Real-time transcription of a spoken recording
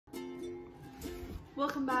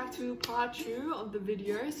Welcome back to part 2 of the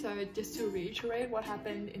video. So just to reiterate what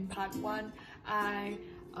happened in part 1, I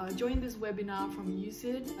joined this webinar from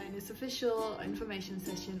UCID in its official information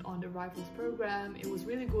session on the Rivals program. It was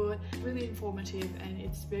really good, really informative, and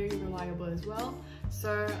it's very reliable as well.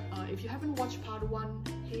 So if you haven't watched part 1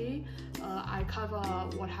 here, I cover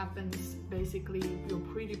what happens basically your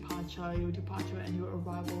pre-departure, your departure and your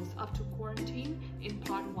arrivals up to quarantine in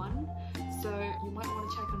part 1. So you might want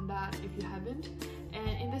to check on that if you haven't.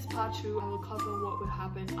 And in this part 2, I will cover what will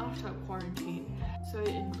happen after quarantine. So it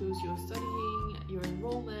includes your studying, your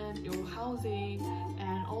enrollment, your housing,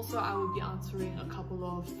 and also I will be answering a couple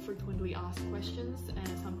of frequently asked questions and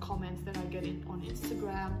some comments that I get on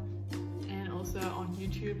Instagram and also on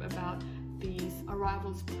YouTube about these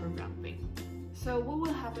arrivals program thing. So what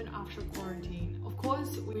will happen after quarantine? Of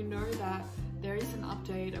course, we know that there is an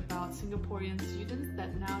update about Singaporean students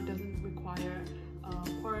that now doesn't require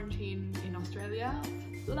quarantine in Australia.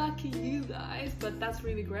 Lucky you guys, but that's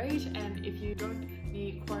really great. And if you don't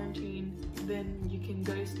need quarantine, then you can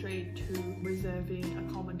go straight to reserving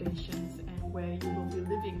accommodations and where you will be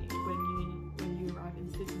living when you arrive in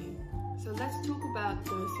Sydney. So let's talk about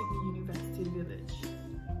the Sydney University Village.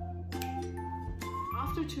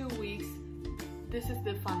 After 2 weeks, this is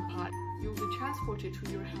the fun part. You'll be transported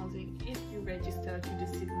to your housing if you register to the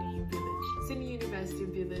Sydney Village. Sydney University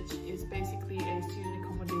Village is basically a student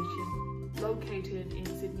accommodation located in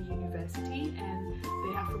Sydney University, and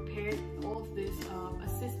they have prepared all of this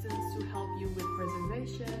assistance to help you with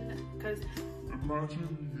reservation. Because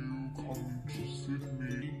imagine you come to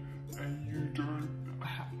Sydney and you don't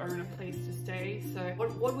own a place to stay. So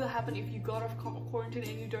what will happen if you got off quarantine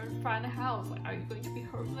and you don't find a house? Like, are you going to be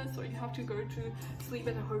homeless, or you have to go to sleep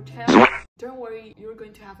at a hotel? Don't worry, you're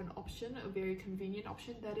going to have an option, a very convenient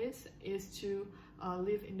option that is to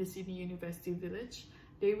live in the Sydney University Village.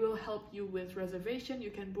 They will help you with reservation.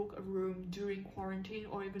 You can book a room during quarantine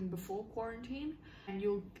or even before quarantine, and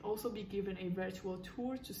you'll also be given a virtual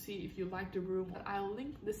tour to see if you like the room. I'll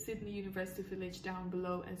link the Sydney University Village down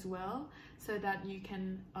below as well, so that you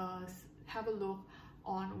can have a look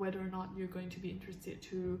on whether or not you're going to be interested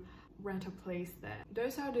to rent a place there.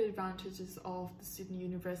 Those are the advantages of the Sydney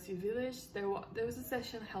University Village. There was a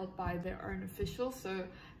session held by their own officials, so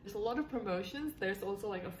there's a lot of promotions. There's also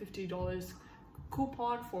like a $50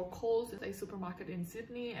 coupon for Coles, a supermarket in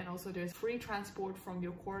Sydney, and also there's free transport from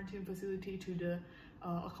your quarantine facility to the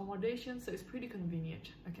accommodation, so it's pretty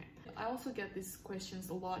convenient. Okay, I also get these questions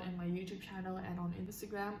a lot in my YouTube channel and on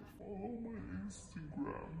Instagram. Oh, my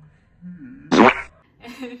Instagram.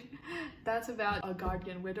 And that's about a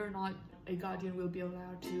guardian, whether or not a guardian will be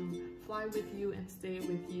allowed to fly with you and stay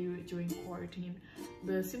with you during quarantine.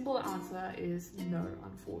 The simple answer is no,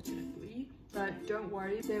 unfortunately. But don't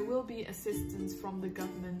worry, there will be assistance from the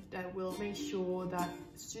government that will make sure that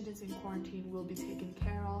students in quarantine will be taken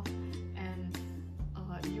care of, and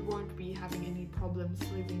you won't be having any problems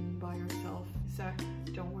living by yourself. So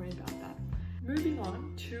don't worry about that. Moving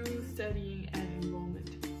on to studying and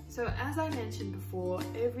enrollment. So as I mentioned before,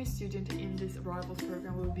 every student in this arrivals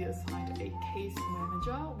program will be assigned a case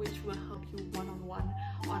manager, which will help you one-on-one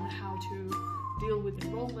on how to deal with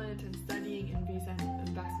enrollment and studying and visa and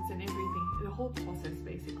vaccines and everything, the whole process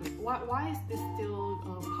basically. Why is this still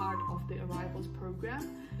part of the arrivals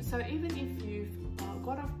program? So even if you've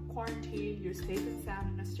got off quarantine, you're safe and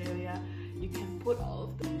sound in Australia, you can put all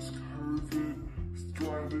of those COVID,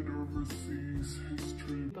 stranded overseas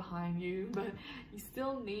history behind you, but you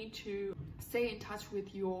still need to stay in touch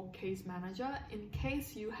with your case manager in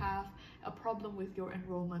case you have a problem with your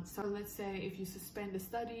enrollment. So let's say if you suspend the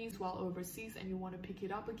studies while overseas and you want to pick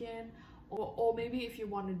it up again, or maybe if you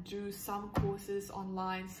want to do some courses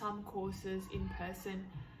online, some courses in person,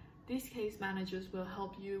 these case managers will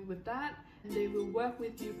help you with that, and they will work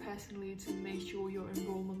with you personally to make sure your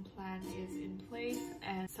enrollment plan is in place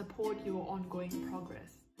and support your ongoing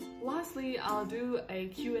progress. Lastly, I'll do a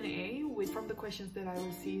Q&A from the questions that I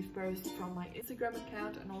received both from my Instagram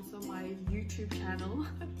account and also my YouTube channel.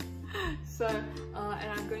 So, and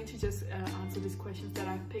I'm going to just answer these questions that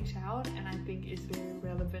I've picked out and I think is very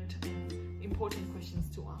relevant and important questions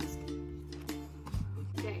to ask.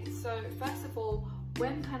 Okay, so first of all,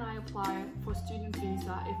 when can I apply for student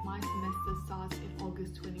visa if my semester starts in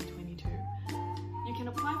August 2022? You can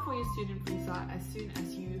apply for your student visa as soon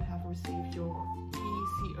as you have received your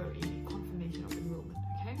ECOE, confirmation of enrollment,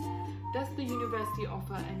 okay? Does the university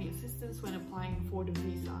offer any assistance when applying for the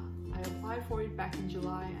visa? I applied for it back in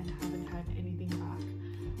July and haven't had anything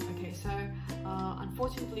back. Okay, Okay, so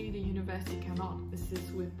unfortunately the university cannot assist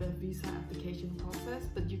with the visa application process,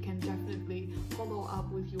 but you can definitely follow up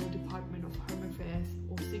with your Department of Home Affairs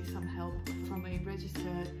or seek some help from a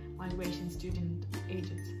registered migration student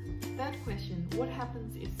agent. Third question, what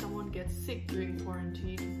happens if someone gets sick during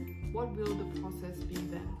quarantine? What will the process be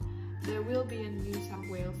then? There will be a New South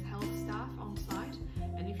Wales health staff on site,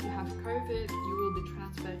 and if you have COVID, you will be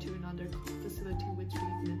transferred to another facility with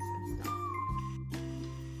treatments and stuff.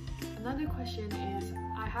 Another question is,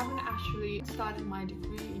 I haven't actually started my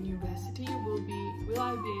degree in university. Will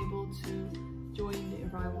I be able to join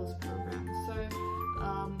the Arrivals program? So,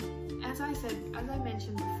 as I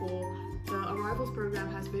mentioned before, the Arrivals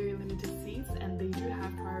program has very limited seats and they do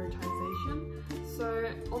have prioritization.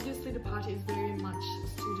 So obviously the party is very much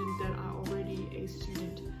students that are already a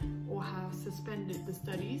student or have suspended the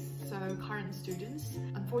studies, so current students.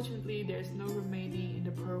 Unfortunately, there's no remaining in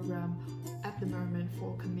the program at the moment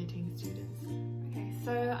for committing students. Okay,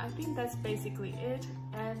 so I think that's basically it,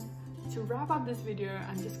 and to wrap up this video,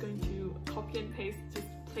 I'm just going to copy and paste, just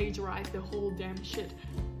plagiarize the whole damn shit.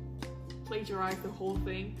 Plagiarize the whole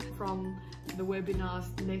thing from the webinar's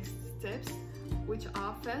next steps, which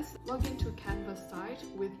are first, log into Canvas site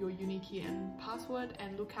with your unique key and password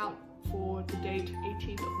and look out for the date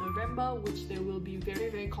 18th of November, which there will be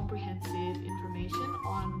very comprehensive information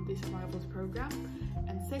on this Arrivals program.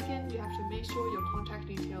 And second, you have to make sure your contact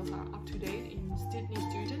details are up to date in Sydney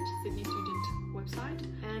Student website,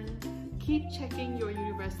 and keep checking your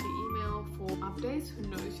university email for updates. Who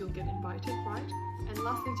knows, you'll get invited, right? And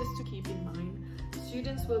lastly, just to keep in mind,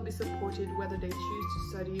 students will be supported whether they choose to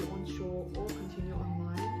study onshore or continue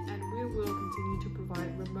online, and we will continue to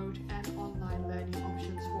provide remote and online learning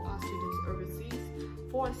options for our students overseas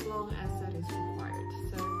for as long as that is required.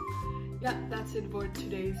 So yeah, that's it for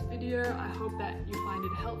today's video. I hope that you find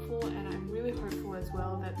it helpful, and I'm really hopeful as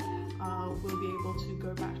well that we'll be able to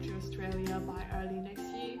go back to Australia by early next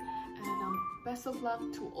year. And best of luck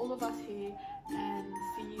to all of us here, and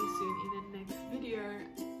see you soon in the next video.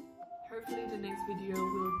 Hopefully the next video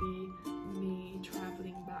will be me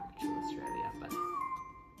traveling back to Australia, but